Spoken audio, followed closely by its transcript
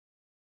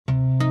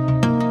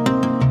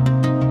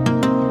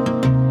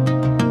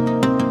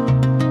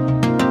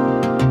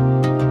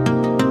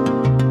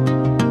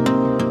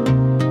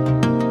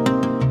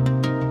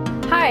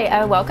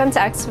Brea. Welcome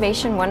to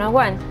Excavation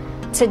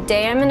 101.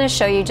 Today I'm going to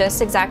show you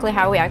just exactly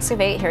how we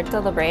excavate here at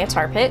the Brea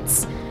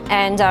TARPITS.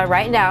 And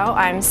right now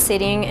I'm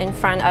sitting in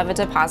front of a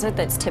deposit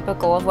that's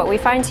typical of what we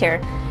find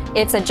here.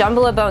 It's a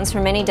jumble of bones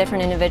from many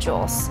different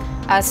individuals.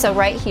 So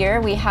right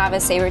here we have a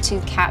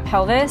saber-toothed cat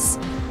pelvis,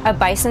 a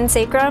bison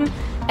sacrum,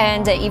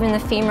 and even the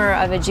femur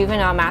of a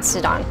juvenile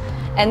mastodon.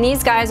 And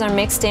these guys are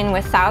mixed in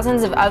with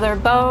thousands of other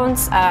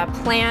bones,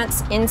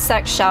 plants,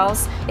 insect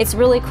shells. It's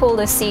really cool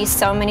to see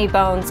so many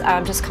bones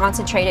just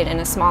concentrated in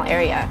a small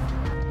area.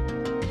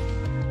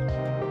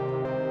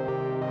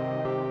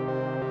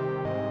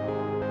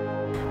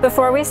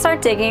 Before we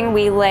start digging,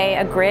 we lay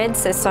a grid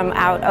system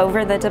out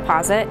over the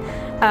deposit.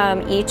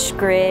 Each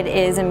grid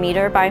is 1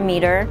 meter by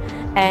meter,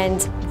 and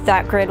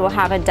that grid will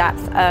have a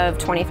depth of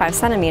 25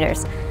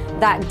 centimeters.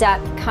 That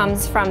depth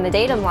comes from the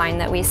datum line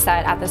that we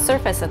set at the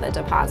surface of the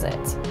deposit.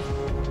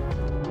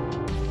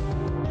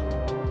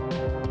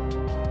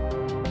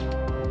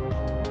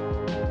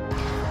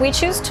 We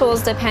choose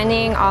tools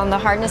depending on the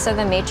hardness of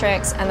the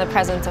matrix and the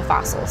presence of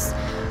fossils.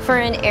 For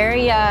an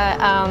area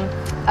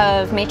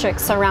of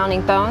matrix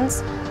surrounding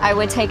bones, I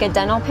would take a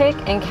dental pick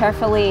and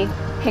carefully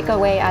pick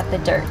away at the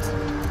dirt.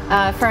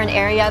 For an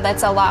area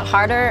that's a lot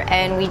harder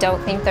and we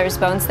don't think there's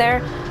bones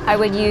there, I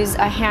would use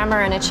a hammer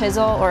and a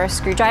chisel or a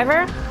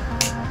screwdriver.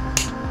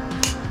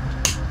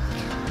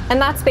 And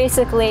that's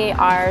basically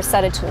our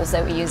set of tools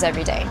that we use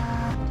every day.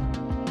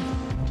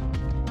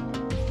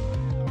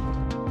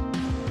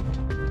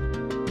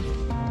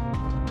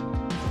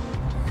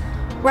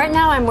 Right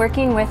now I'm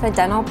working with a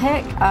dental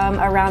pick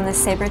around the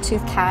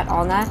saber-toothed cat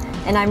ulna,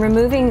 and I'm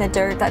removing the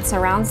dirt that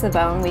surrounds the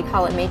bone. We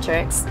call it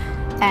matrix.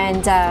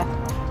 And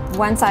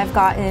once I've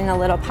gotten a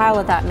little pile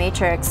of that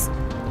matrix,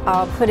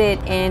 I'll put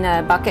it in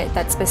a bucket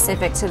that's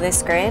specific to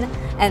this grid,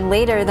 and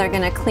later they're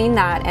going to clean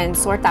that and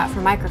sort that for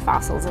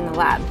microfossils in the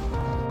lab.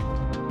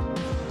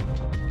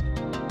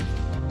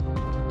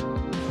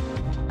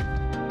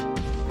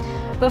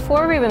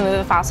 Before we remove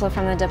a fossil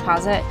from the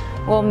deposit,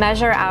 we'll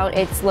measure out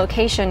its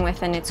location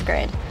within its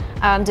grid.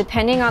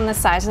 Depending on the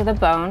size of the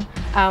bone,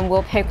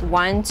 we'll pick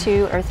 1,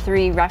 2, or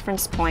 3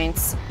 reference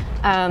points,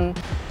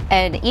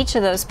 and each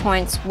of those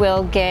points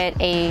will get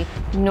a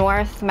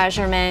north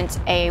measurement,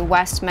 a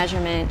west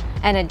measurement,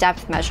 and a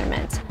depth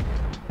measurement.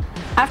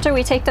 After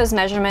we take those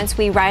measurements,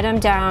 we write them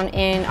down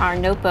in our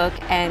notebook,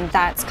 and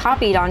that's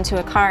copied onto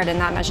a card,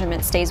 and that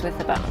measurement stays with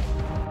the bone.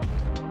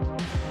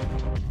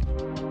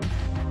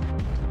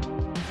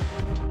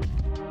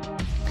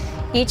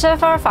 Each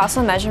of our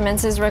fossil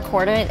measurements is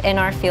recorded in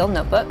our field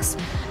notebooks.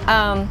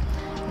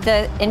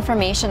 The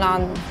information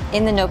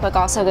in the notebook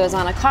also goes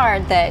on a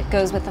card that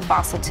goes with the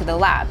fossil to the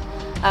lab.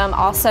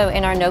 Also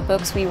in our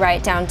notebooks we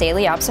write down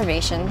daily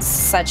observations,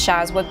 such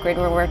as what grid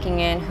we're working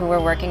in, who we're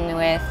working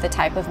with, the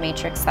type of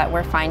matrix that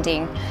we're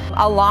finding.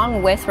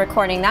 Along with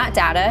recording that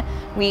data,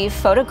 we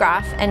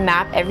photograph and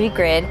map every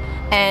grid,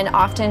 and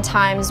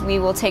oftentimes we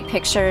will take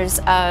pictures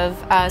of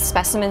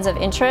specimens of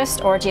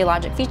interest or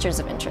geologic features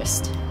of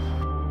interest.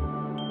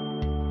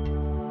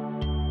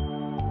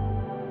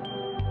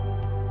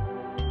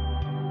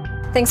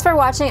 Thanks for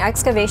watching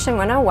Excavation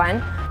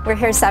 101. We're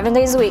here 7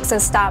 days a week, so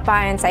stop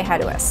by and say hi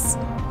to us.